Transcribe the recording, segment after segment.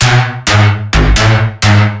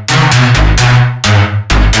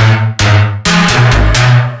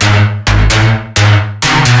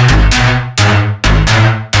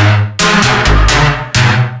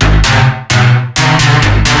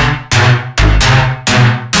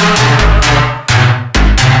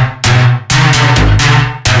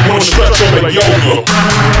yoga.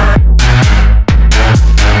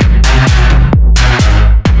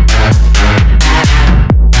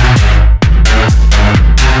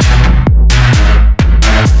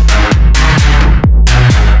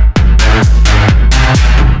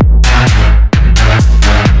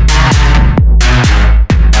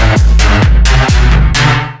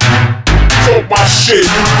 My shit.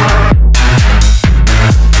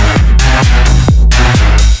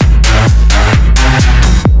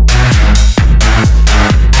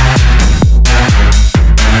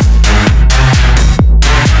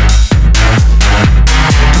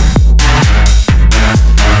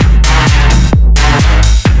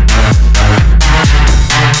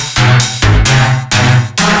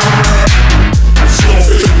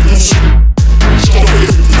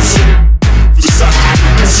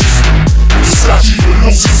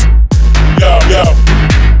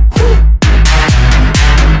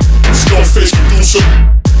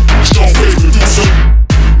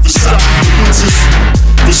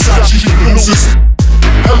 Ulisess,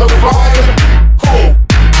 hella fire, oh.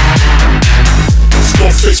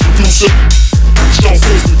 Stoneface producer,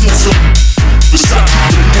 Stoneface producer, Versace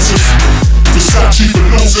for losers, Versace for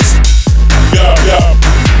losers, yeah, yeah.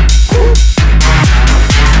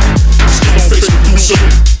 Stoneface producer,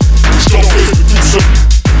 Stoneface producer,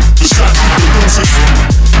 Versace for losers,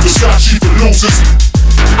 Versace for losers,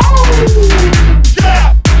 oh,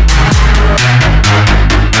 yeah.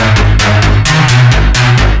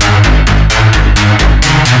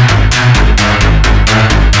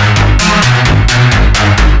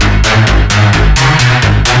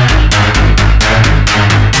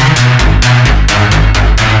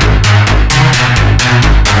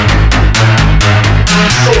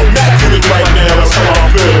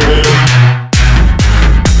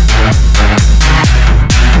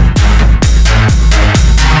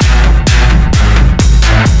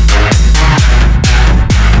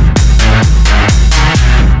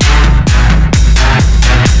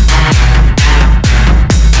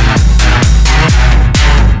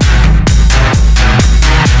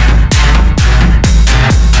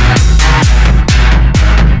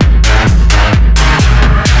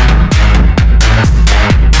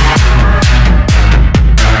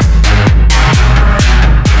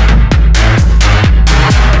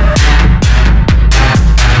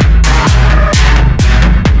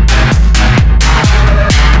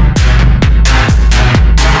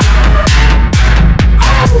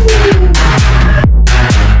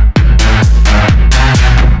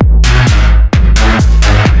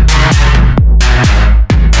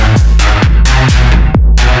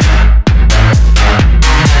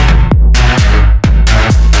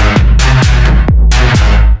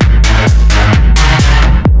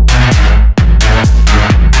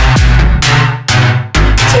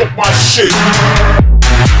 My shit.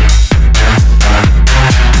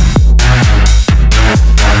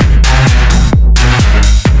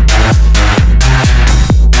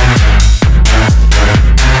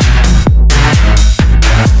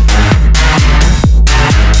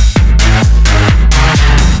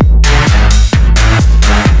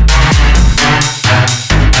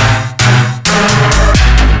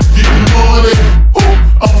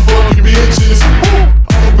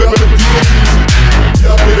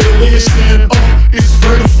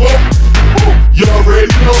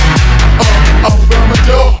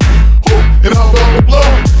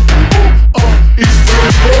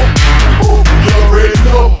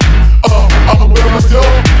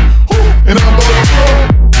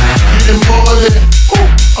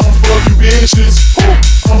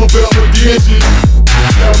 I'm about the digits.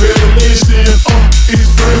 Y'all better listen. It's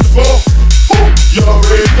very Faux. Y'all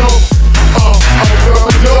already know. I'm about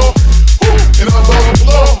my door, and I'm about to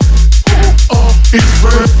blow. It's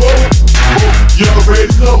very Faux. Y'all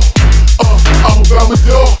already know.